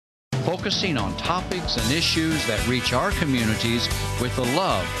focusing on topics and issues that reach our communities with the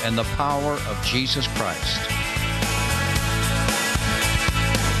love and the power of Jesus Christ.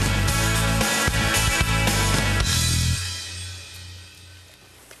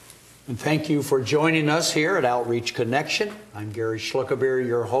 And thank you for joining us here at Outreach Connection. I'm Gary Schluckebeer,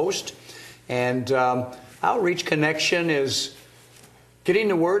 your host. And Outreach Connection is getting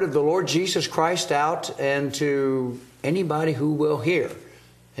the word of the Lord Jesus Christ out and to anybody who will hear,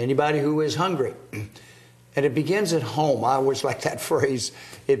 anybody who is hungry. And it begins at home. I always like that phrase.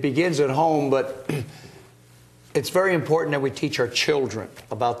 It begins at home, but it's very important that we teach our children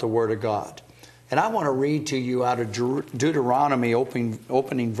about the Word of God. And I want to read to you out of Deuteronomy,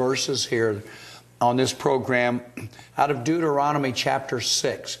 opening verses here on this program, out of Deuteronomy chapter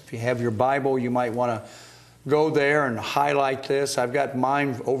 6. If you have your Bible, you might want to go there and highlight this. I've got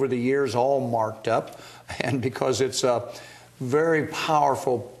mine over the years all marked up, and because it's a very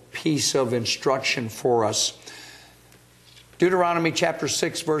powerful piece of instruction for us. Deuteronomy chapter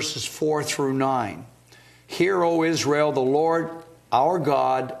 6, verses 4 through 9. Hear, O Israel, the Lord our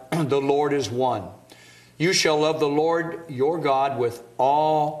God, the Lord is one. You shall love the Lord your God with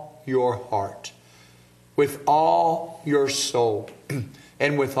all your heart, with all your soul,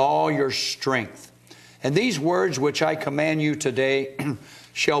 and with all your strength. And these words which I command you today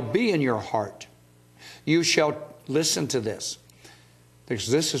shall be in your heart. You shall listen to this, because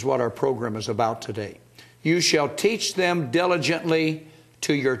this is what our program is about today. You shall teach them diligently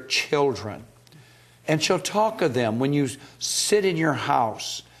to your children, and shall talk of them when you sit in your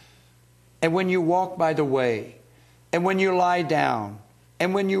house, and when you walk by the way, and when you lie down,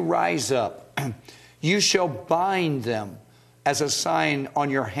 and when you rise up. You shall bind them as a sign on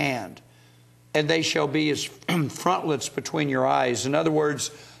your hand, and they shall be as frontlets between your eyes. In other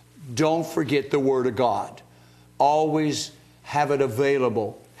words, don't forget the Word of God. Always have it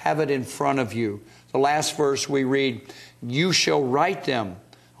available. Have it in front of you. The last verse we read, you shall write them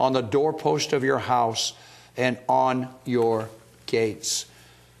on the doorpost of your house and on your gates.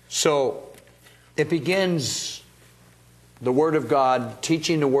 So it begins the Word of God,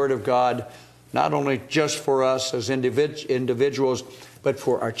 teaching the Word of God, not only just for us as individuals, but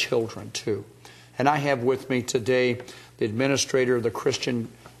for our children too. And I have with me today the administrator of the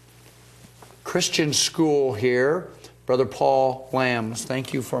Christian school here, Brother Paul Lamm.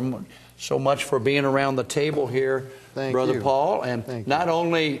 Thank you so much for being around the table here, Brother Paul. And not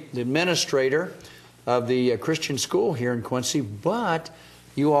only the administrator of the Christian school here in Quincy, but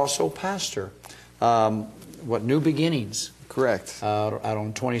you also pastor New Beginnings. Correct. Out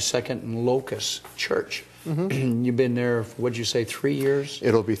on 22nd and Locust Church. Mm-hmm. You've been there, what'd you say, 3 years?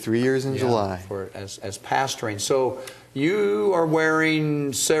 It'll be 3 years in July. As pastoring. So you are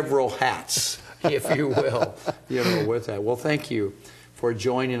wearing several hats, if you will, with that. Well, thank you for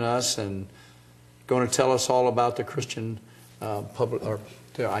joining us and going to tell us all about the Christian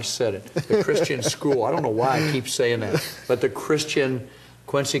I said it, the Christian school. I don't know why I keep saying that, but the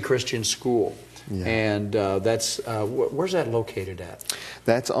Quincy Christian School. Yeah. And that's, where's that located at?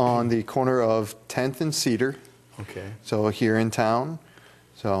 That's on the corner of 10th and Cedar. Okay. So here in town.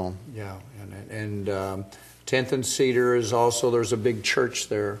 So yeah, and 10th and Cedar is also, there's a big church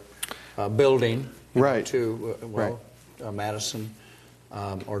there, building. Right. Too, Madison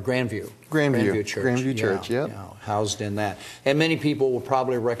or Grandview. Grandview Church. Grandview Church, yeah. Housed in that. And many people will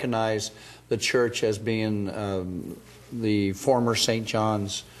probably recognize the church as being the former St.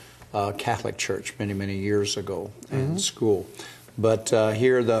 John's Catholic Church many years ago and school. But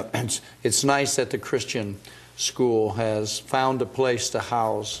here it's nice that the Christian school has found a place to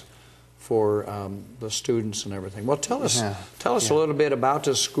house for the students and everything. Well, tell us a little bit about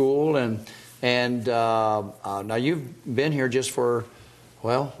the school, and now you've been here just for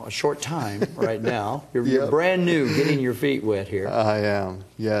a short time right now. You're brand new, getting your feet wet here. I am.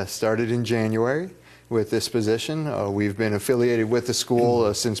 Yeah, started in January with this position. We've been affiliated with the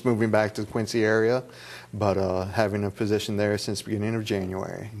school since moving back to the Quincy area, but having a position there since the beginning of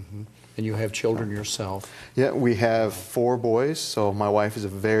January. Mm-hmm. And you have children yourself? Yeah, we have 4 boys, so my wife is a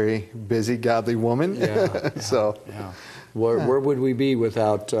very busy, godly woman. Where would we be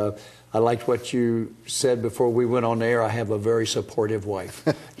without... I liked what you said before we went on air. I have a very supportive wife.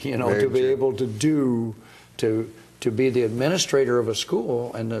 To be able to be the administrator of a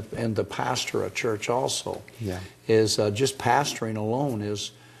school and the pastor of a church also is just pastoring alone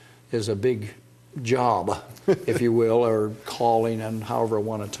is a big job, if you will, or calling, and however I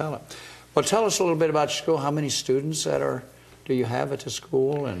want to tell it. Well, tell us a little bit about your school. How many students do you have at the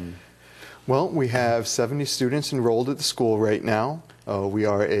school? And Well, we have 70 students enrolled at the school right now. We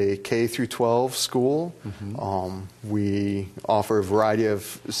are a K through 12 school. We offer a variety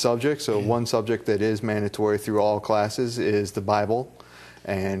of subjects. So one subject that is mandatory through all classes is the Bible.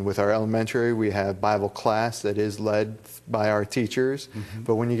 And with our elementary, we have Bible class that is led by our teachers.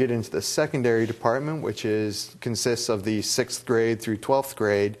 But when you get into the secondary department, which consists of the 6th grade through 12th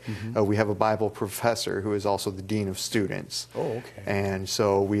grade, we have a Bible professor who is also the dean of students. Oh, okay. And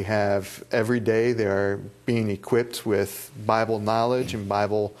so we have every day they are being equipped with Bible knowledge and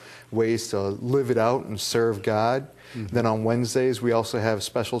Bible ways to live it out and serve God. Then on Wednesdays, we also have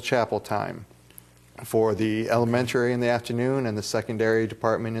special chapel time for the elementary in the afternoon and the secondary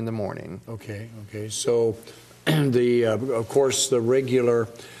department in the morning. Okay, okay. So, of course, the regular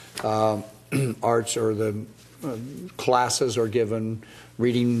arts or the classes are given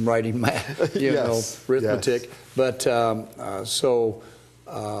reading, writing, math, you know, arithmetic. Yes. But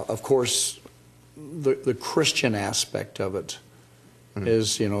of course, the Christian aspect of it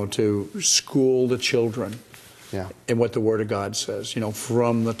is, you know, to school the children in what the Word of God says. You know,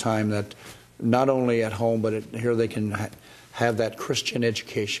 from the time that not only at home, but here they can have that Christian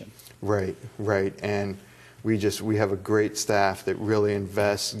education. Right, right. And we have a great staff that really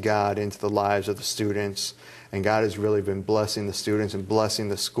invests God into the lives of the students. And God has really been blessing the students and blessing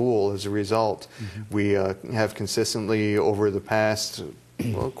the school as a result. We have consistently, over the past,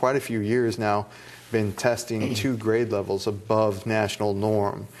 quite a few years now, been testing 2 grade levels above national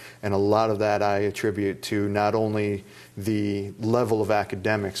norm. And a lot of that I attribute to not only the level of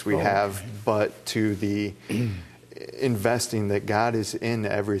academics we have, but to the investing that God is in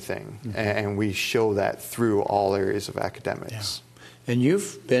everything. And we show that through all areas of academics. And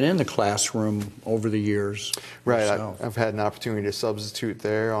you've been in the classroom over the years. Right. I've had an opportunity to substitute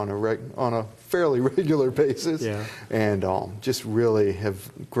there on a fairly regular basis. And just really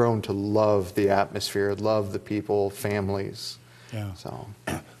have grown to love the atmosphere, love the people, families. So,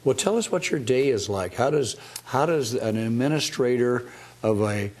 well, tell us what your day is like. How does an administrator of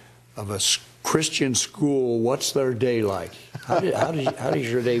a Christian school, what's their day like? How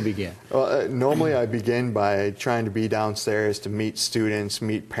does your day begin? Well, normally I begin by trying to be downstairs to meet students,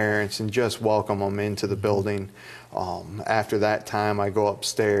 meet parents, and just welcome them into the building. After that time, I go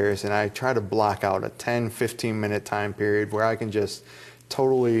upstairs and I try to block out a 10-15 minute time period where I can just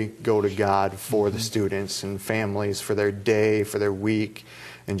totally go to God for the students and families, for their day, for their week,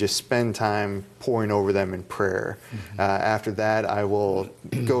 and just spend time pouring over them in prayer. After that, I will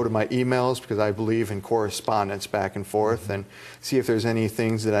go to my emails, because I believe in correspondence back and forth, and see if there's any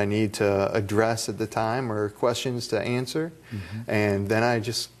things that I need to address at the time or questions to answer. And then I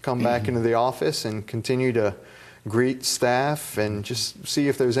just come back into the office and continue to greet staff and just see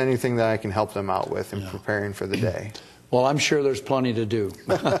if there's anything that I can help them out with in preparing for the day. Well, I'm sure there's plenty to do.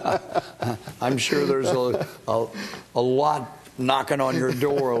 I'm sure there's a lot knocking on your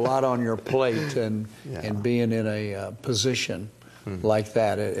door, a lot on your plate, and being in a position like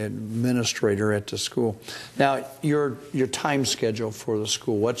that, an administrator at the school. Now, your time schedule for the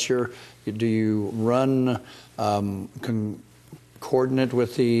school, do you run coordinate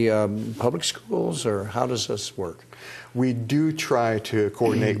with the public schools, or how does this work? We do try to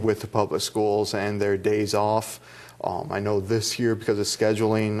coordinate with the public schools and their days off. I know this year, because of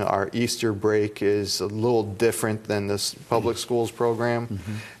scheduling, our Easter break is a little different than this public schools program.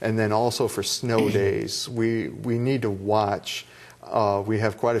 And then also for snow days, we need to watch. We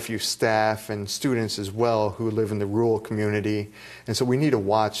have quite a few staff and students as well who live in the rural community. And so we need to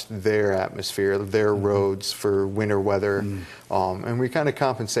watch their atmosphere, their roads for winter weather. And we kind of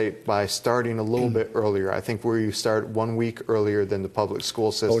compensate by starting a little bit earlier. I think we start 1 week earlier than the public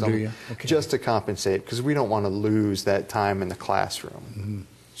school system. Oh, do you? Okay. Just to compensate, because we don't want to lose that time in the classroom.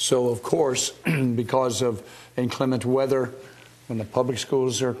 So, of course, because of inclement weather, when the public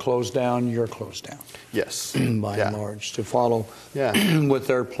schools are closed down, you're closed down. Yes. By and large, to follow with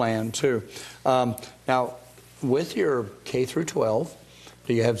their plan, too. Now, with your K through 12,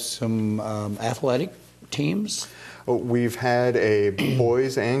 do you have some athletic teams? We've had a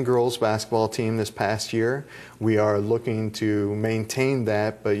boys and girls basketball team this past year. We are looking to maintain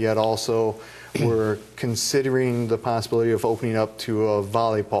that, but yet also we're considering the possibility of opening up to a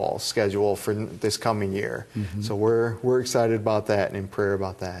volleyball schedule for this coming year. So we're excited about that and in prayer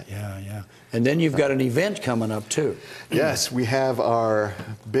about that. Yeah. And then you've got an event coming up too. Yes, we have our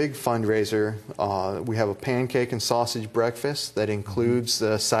big fundraiser. We have a pancake and sausage breakfast that includes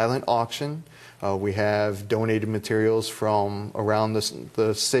the silent auction. We have donated materials from around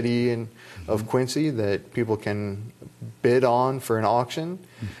the city of Quincy that people can bid on for an auction.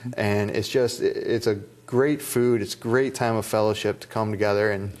 And it's a great food. It's a great time of fellowship to come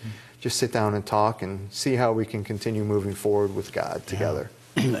together and just sit down and talk and see how we can continue moving forward with God together.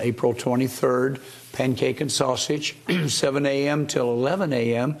 April 23rd, pancake and sausage, 7 a.m. till 11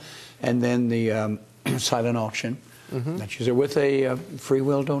 a.m., and then the silent auction. That you with a free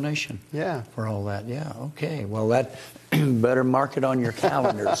will donation. Yeah. For all that. Yeah. Okay. Well, that better mark it on your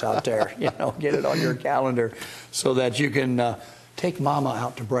calendars out there. You know, get it on your calendar so that you can take Mama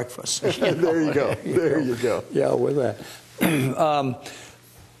out to breakfast. You know? There you go. There you go. Yeah, with that.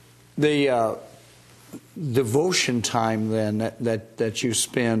 The devotion time then that you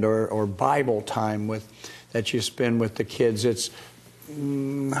spend, or Bible time that you spend with the kids, it's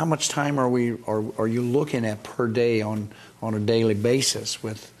how much time are you looking at per day on a daily basis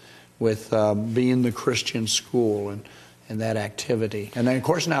with being the Christian school and that activity? And then, of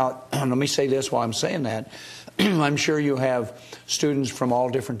course, now let me say this while I'm saying that, I'm sure you have students from all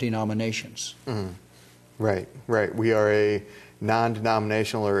different denominations. Right. We are a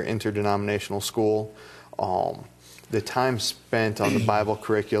non-denominational or interdenominational school. The time spent on the Bible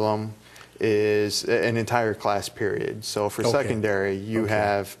curriculum is an entire class period. So for secondary, you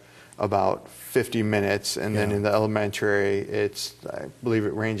have about 50 minutes, and then in the elementary, I believe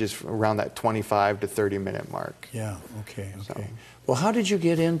it ranges around that 25 to 30 minute mark. Yeah. Okay. So. Well, how did you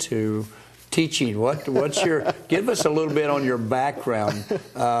get into teaching? What's your? Give us a little bit on your background.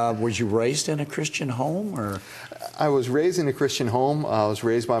 Was you raised in a Christian home, or? I was raised in a Christian home. I was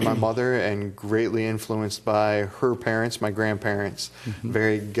raised by my mother and greatly influenced by her parents, my grandparents.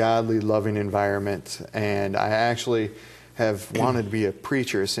 Very godly, loving environment. And I actually have wanted to be a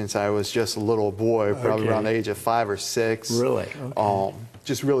preacher since I was just a little boy, probably around the age of 5 or 6. Really? Okay.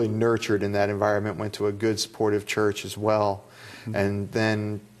 Just really nurtured in that environment. Went to a good, supportive church as well. And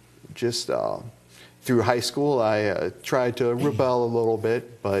then just through high school, I tried to rebel a little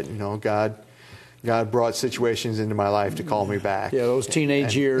bit, but God brought situations into my life to call me back. Yeah, those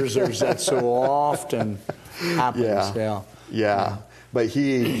teenage years, that so often happens. Yeah. But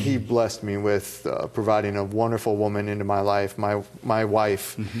he blessed me with providing a wonderful woman into my life, my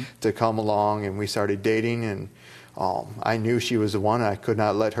wife, to come along, and we started dating, and I knew she was the one. I could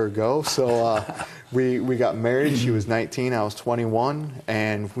not let her go. So we got married. She was 19, I was 21,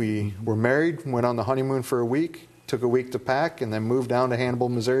 and we were married, went on the honeymoon for a week, took a week to pack, and then moved down to Hannibal,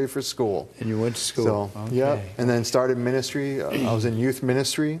 Missouri for school. And you went to school. So, and then started ministry. I was in youth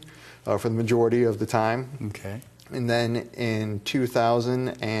ministry for the majority of the time. Okay. And then in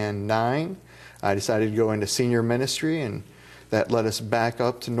 2009, I decided to go into senior ministry, and that led us back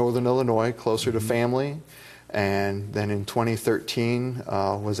up to Northern Illinois, closer to family. And then in 2013,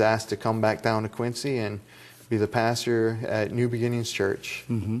 was asked to come back down to Quincy and be the pastor at New Beginnings Church.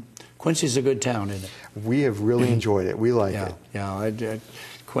 Quincy's a good town, isn't it? We have really enjoyed it. We like it. Yeah,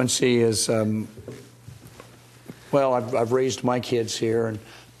 Quincy is, well, I've raised my kids here, and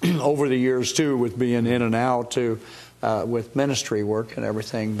over the years, too, with being in and out, too, with ministry work and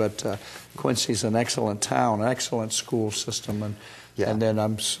everything. But Quincy's an excellent town, an excellent school system. And then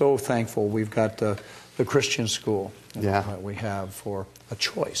I'm so thankful we've got the Christian school that we have for a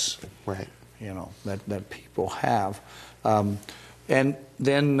choice. Right. That people have. And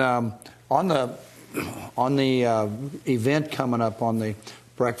then on the event coming up, on the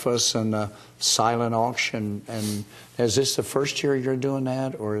breakfast and the silent auction, and is this the first year you're doing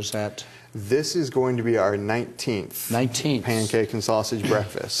that, or is that? This is going to be our 19th pancake and sausage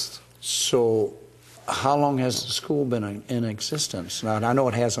breakfast. So how long has the school been in existence? Now, I know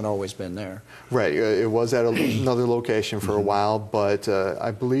it hasn't always been there. Right. It was at another location for a while, but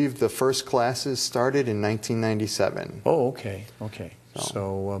I believe the first classes started in 1997. Oh, okay.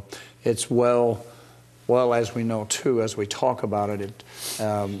 So it's well, as we know, too, as we talk about it,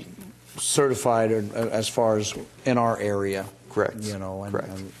 certified as far as in our area. Correct.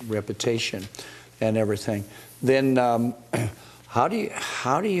 And reputation and everything. Then how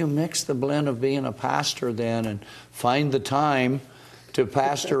do you mix the blend of being a pastor then and find the time to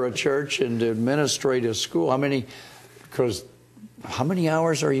pastor a church and to administrate a school? How many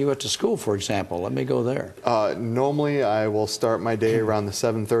hours are you at the school, for example? Let me go there. Normally, I will start my day around the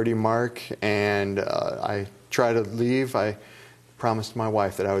 7:30 mark, and I try to leave. I promised my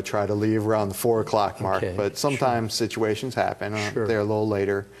wife that I would try to leave around the 4 o'clock mark, but sometimes situations happen. They're a little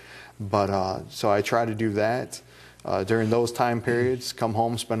later. But so I try to do that. During those time periods, come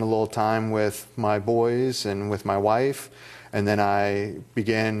home, spend a little time with my boys and with my wife, and then I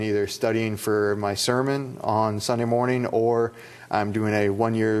began either studying for my sermon on Sunday morning, or I'm doing a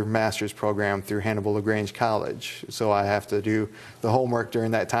 1-year master's program through Hannibal LaGrange College, so I have to do the homework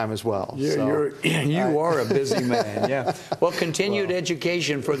during that time as well. You are a busy man, yeah. Well, continued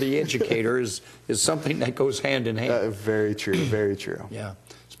education for the educator is something that goes hand in hand. Very true, very true. Yeah.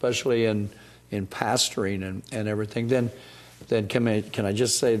 especially in pastoring and everything. Then can I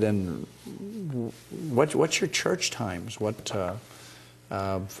just say then, what's your church times? What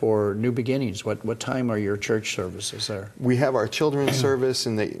for New Beginnings? What time are your church services there? We have our children's service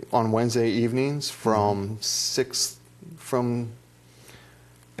on Wednesday evenings from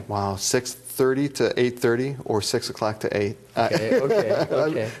 6:30 to 8:30, or 6 o'clock to 8. Okay.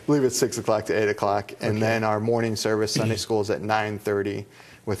 I believe it's 6 o'clock to 8 o'clock, and then our morning service, Sunday school, is at 9:30,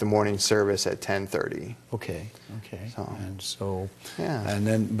 with the morning service at 10:30. Okay. Yeah. And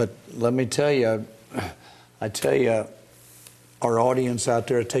then, but let me tell you, our audience out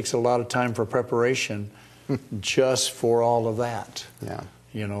there, it takes a lot of time for preparation just for all of that. Yeah.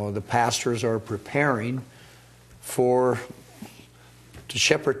 You know, the pastors are preparing to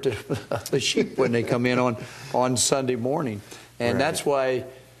shepherd the sheep when they come in on Sunday morning. And that's why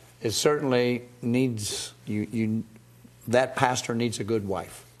it certainly needs, that pastor needs a good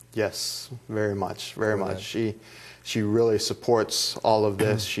wife. Yes, very much, very much. She really supports all of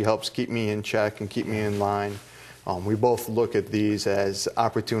this. She helps keep me in check and keep me in line. We both look at these as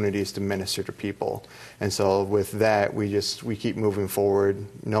opportunities to minister to people. And so with that, we keep moving forward,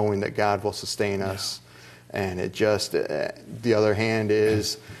 knowing that God will sustain us. And the other hand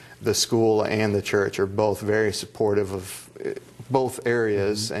is the school and the church are both very supportive of both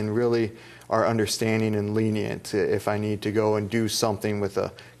areas, and really are understanding and lenient. If I need to go and do something with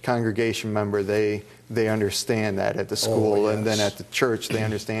a congregation member, they understand that at the school, and then at the church they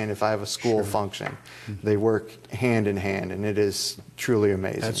understand if I have a school function. They work hand in hand, and it is truly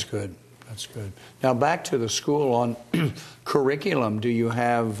amazing. That's good. Now back to the school on curriculum. Do you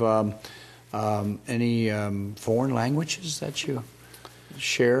have any foreign languages that you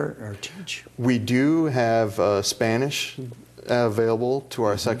share or teach? We do have Spanish available to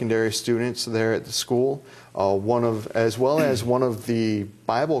our secondary students there at the school. As well as one of the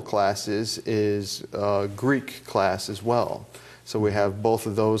Bible classes is a Greek class as well. So we have both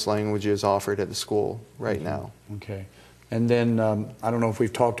of those languages offered at the school right now. Okay. And then, I don't know if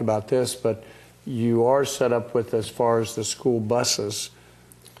we've talked about this, but you are set up with, as far as the school buses,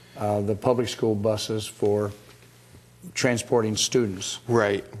 the public school buses for transporting students.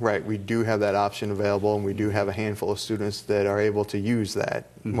 Right. We do have that option available, and we do have a handful of students that are able to use that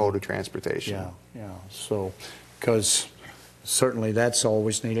mode of transportation. Yeah. So, because certainly that's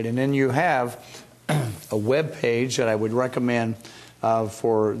always needed. And then you have a web page that I would recommend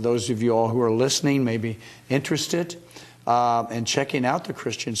for those of you all who are listening, maybe interested in checking out the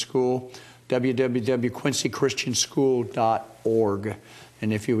Christian school, www.quincychristianschool.org.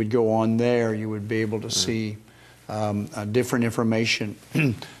 And if you would go on there, you would be able to see different information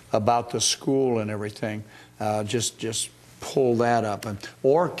about the school and everything. Just pull that up.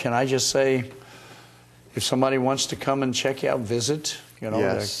 Or can I just say, if somebody wants to come and check you out, visit,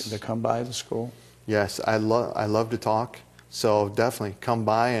 to come by the school? Yes, I love to talk, so definitely come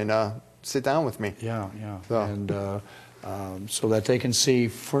by and sit down with me. Yeah. And so that they can see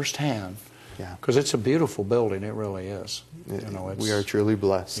firsthand. Yeah. Because it's a beautiful building, it really is. We are truly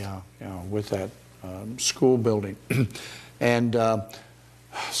blessed. Yeah, with that school building. And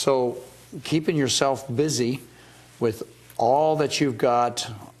so keeping yourself busy with all that you've got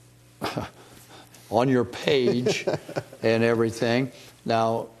on your page and everything.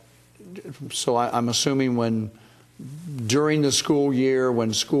 Now, so I'm assuming during the school year,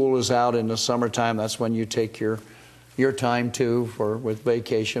 when school is out in the summertime, that's when you take your time too with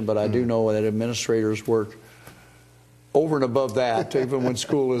vacation. But I do know that administrators work over and above that, even when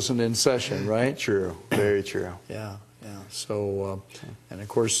school isn't in session, right? True, very true. Yeah. So, and of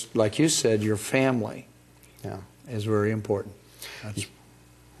course, like you said, your family is very important.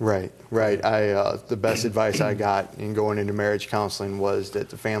 Right. The best advice I got in going into marriage counseling was that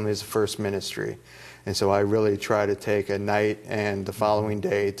the family is the first ministry. And so I really try to take a night and the following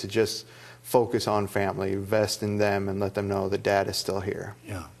day to just focus on family, invest in them, and let them know that Dad is still here.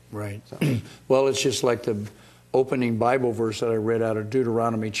 Yeah, right. So. Well, it's just like the opening Bible verse that I read out of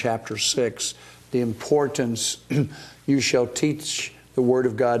Deuteronomy chapter 6, the importance, you shall teach the Word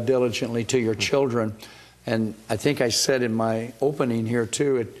of God diligently to your children. And I think I said in my opening here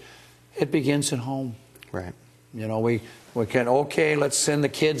too, it begins at home. Right. We can, let's send the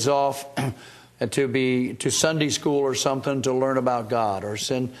kids off to Sunday school or something to learn about God, or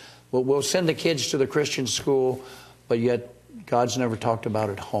we'll send the kids to the Christian school, but yet God's never talked about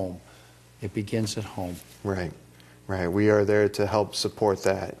at home. It begins at home. Right. We are there to help support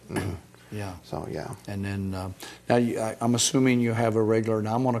that. Yeah. So, yeah. And then, now I'm assuming you have a regular,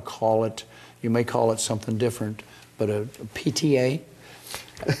 now I'm going to call it, you may call it something different, but a PTA.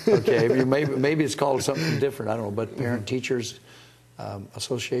 Okay, maybe it's called something different, I don't know, but parent-teachers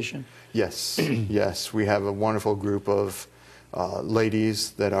Association? Yes, yes. We have a wonderful group of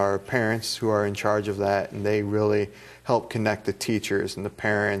ladies that are parents who are in charge of that, and they really help connect the teachers and the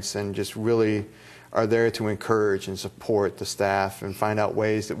parents, and just really are there to encourage and support the staff and find out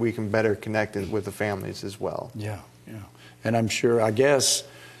ways that we can better connect with the families as well. Yeah, yeah. And I'm sure, I guess,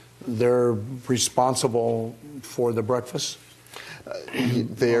 they're responsible for the breakfast?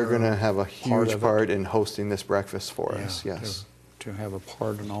 They are going to have a huge part in hosting this breakfast for us, yes. To have a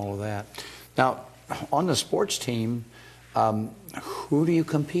part in all of that. Now, on the sports team, who do you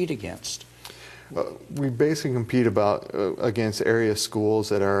compete against? We basically compete against area schools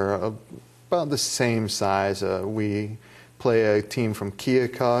that are about the same size. We play a team from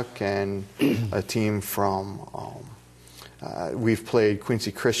Keokuk and a team from, we've played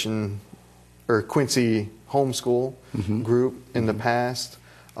Quincy Christian, or Quincy Homeschool group in the past.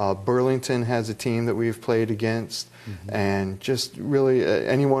 Burlington has a team that we've played against, and just really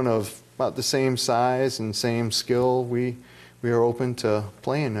anyone of about the same size and same skill, we are open to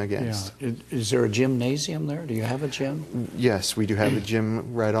playing against. Yeah. Is there a gymnasium there? Do you have a gym? Yes, we do have a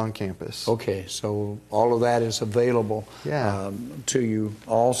gym right on campus. Okay, so all of that is available to you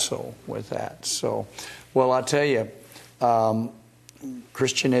also with that. So, well, I'll tell you,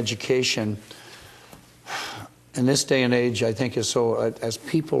 Christian education in this day and age, I think, is so, as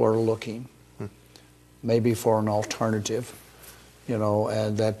people are looking maybe for an alternative, you know,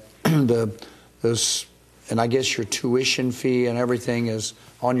 and that this. And I guess your tuition fee and everything is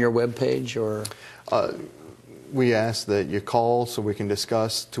on your webpage, or? We ask that you call so we can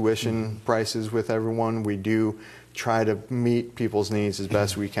discuss tuition prices with everyone. We do try to meet people's needs as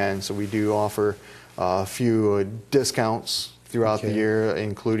best we can, so we do offer a few discounts throughout the year,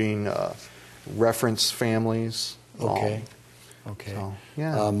 including reference families. Okay. Okay. So,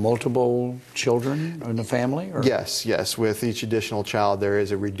 yeah. Multiple children in the family? Or? Yes, yes. With each additional child, there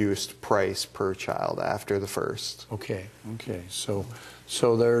is a reduced price per child after the first. Okay, okay. So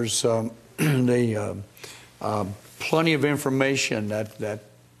there's plenty of information that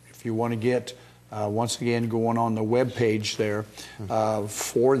if you want to get, once again, going on the web page there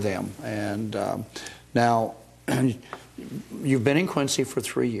for them. And now, you've been in Quincy for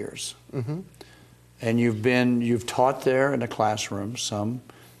 3 years. And you've taught there in the classroom some,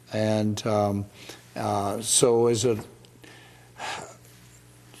 and so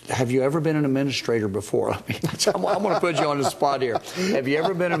have you ever been an administrator before? I mean, I'm going to put you on the spot here. Have you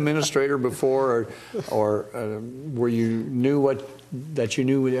ever been an administrator before, or were you knew what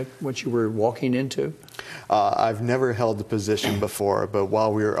you were walking into? I've never held the position before, but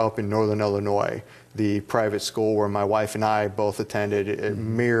while we were up in Northern Illinois, the private school where my wife and I both attended, it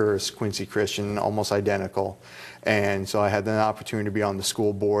mirrors Quincy Christian, almost identical. And so I had the opportunity to be on the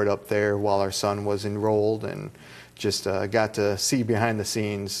school board up there while our son was enrolled, and just got to see behind the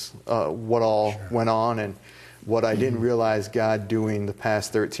scenes what all went on, and what I didn't realize God doing the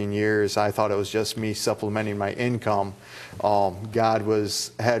past 13 years. I thought it was just me supplementing my income. God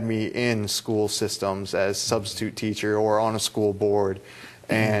had me in school systems as substitute teacher or on a school board,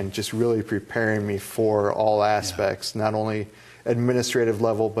 and just really preparing me for all aspects, not only administrative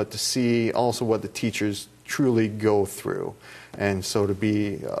level, but to see also what the teachers truly go through, and so to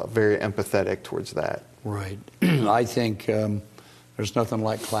be very empathetic towards that. Right. I think there's nothing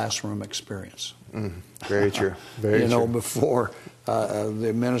like classroom experience. Very true. Very true. You know, before the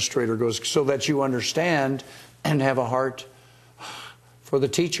administrator goes, so that you understand and have a heart for the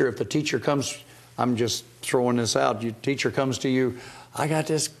teacher. If the teacher comes, I'm just throwing this out, your teacher comes to you, I got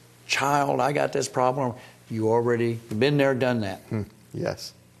this child, I got this problem. You already been there, done that.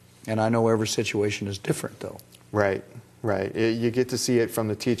 Yes. And I know every situation is different, though. Right, right. You get to see it from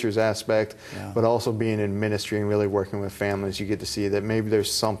the teacher's aspect, but also being in ministry and really working with families, you get to see that maybe there's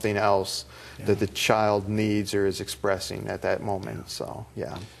something else that the child needs or is expressing at that moment. So,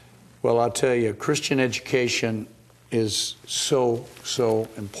 yeah. Well, I'll tell you, Christian education is so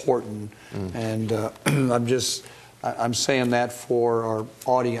important. And I'm saying that for our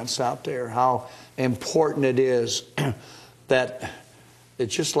audience out there, how important it is that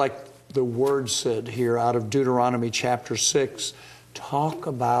it's just like the word said here out of Deuteronomy chapter 6, talk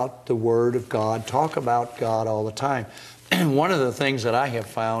about the Word of God, talk about God all the time. And one of the things that I have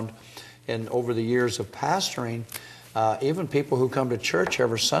found over the years of pastoring, even people who come to church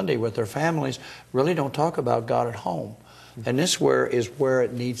every Sunday with their families really don't talk about God at home. And this is where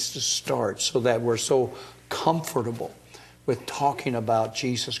it needs to start, so that we're so comfortable with talking about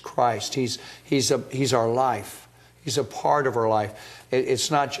Jesus Christ. He's our life. He's a part of our life.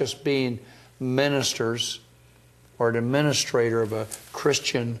 It's not just being ministers or an administrator of a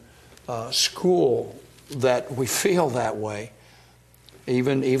Christian school that we feel that way.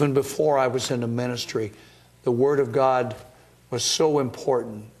 even before I was in the ministry, the Word of God was so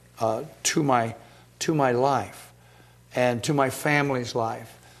important to my life and to my family's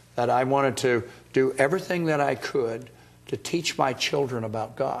life that I wanted to do everything that I could to teach my children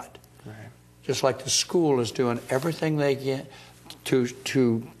about God. Right. Just like the school is doing everything they can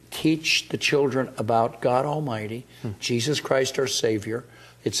to teach the children about God Almighty, Jesus Christ our Savior.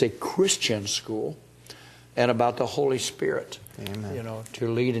 It's a Christian school, and about the Holy Spirit. Amen. You know,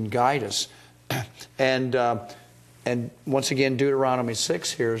 to lead and guide us. And once again, Deuteronomy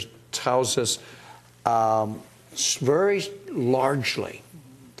 6 here tells us very largely,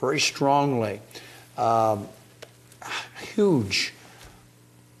 very strongly, huge,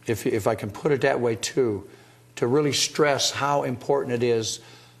 if I can put it that way too, to really stress how important it is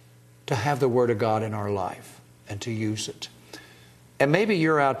to have the Word of God in our life and to use it. And maybe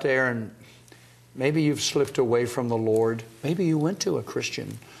you're out there and maybe you've slipped away from the Lord. Maybe you went to a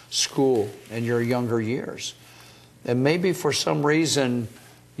Christian school in your younger years. And maybe for some reason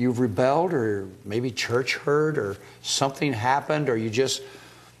you've rebelled, or maybe church hurt, or something happened, or you just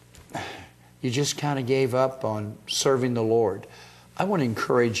kind of gave up on serving the Lord. I want to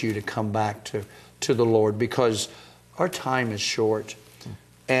encourage you to come back to the Lord, because our time is short.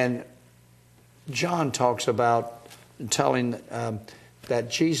 And John talks about telling that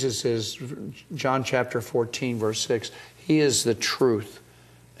Jesus is, John chapter 14, verse 6, He is the truth.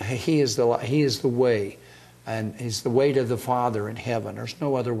 He is the way. And He's the way to the Father in heaven. There's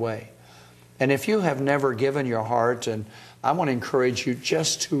no other way. And if you have never given your heart, and I want to encourage you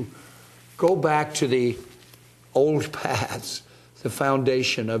just to go back to the old paths, the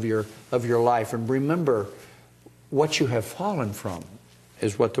foundation of your life, and remember what you have fallen from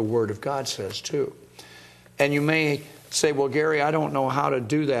is what the Word of God says too. And you may say, well, Gary, I don't know how to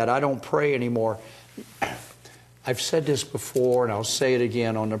do that. I don't pray anymore. I've said this before, and I'll say it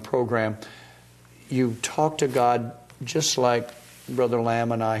again on the program. You talk to God just like Brother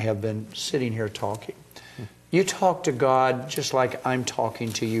Lamm and I have been sitting here talking. You talk to God just like I'm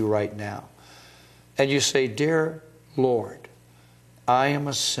talking to you right now. And you say, Dear Lord, I am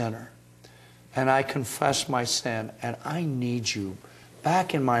a sinner, and I confess my sin, and I need you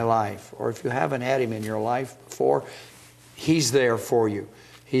back in my life. Or if you haven't had Him in your life before, He's there for you.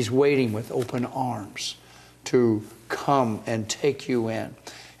 He's waiting with open arms to come and take you in.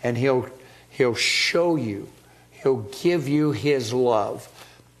 And He'll show you, He'll give you His love,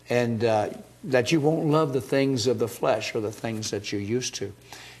 and that you won't love the things of the flesh or the things that you used to.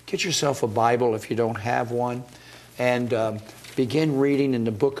 Get yourself a Bible if you don't have one, and begin reading in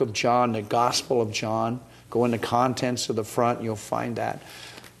the book of John, the Gospel of John. Go in the contents of the front, you'll find that.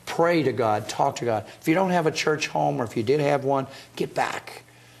 Pray to God, talk to God. If you don't have a church home, or if you did have one, get back.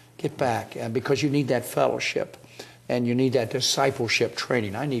 Get back, because you need that fellowship. And you need that discipleship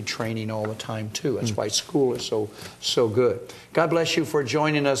training. I need training all the time too. That's why school is so good. God bless you for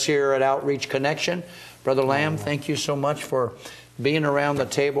joining us here at Outreach Connection. Brother Lamm, thank you so much for being around the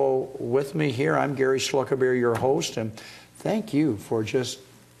table with me here. I'm Gary Schluckabeer, your host, and thank you for just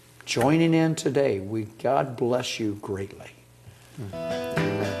joining in today. God bless you greatly.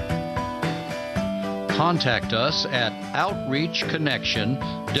 Contact us at Outreach Connection,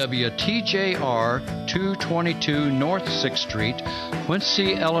 WTJR 222 North 6th Street,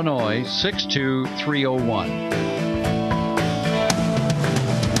 Quincy, Illinois 62301.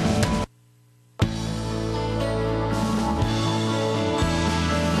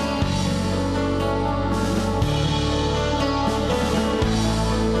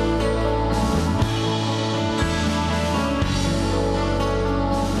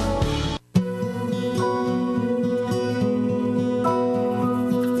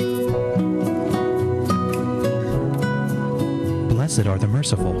 Blessed are the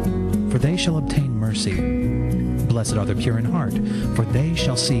merciful, for they shall obtain mercy. Blessed are the pure in heart, for they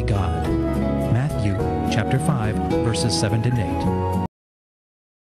shall see God. Matthew chapter 5, verses 7 to 8.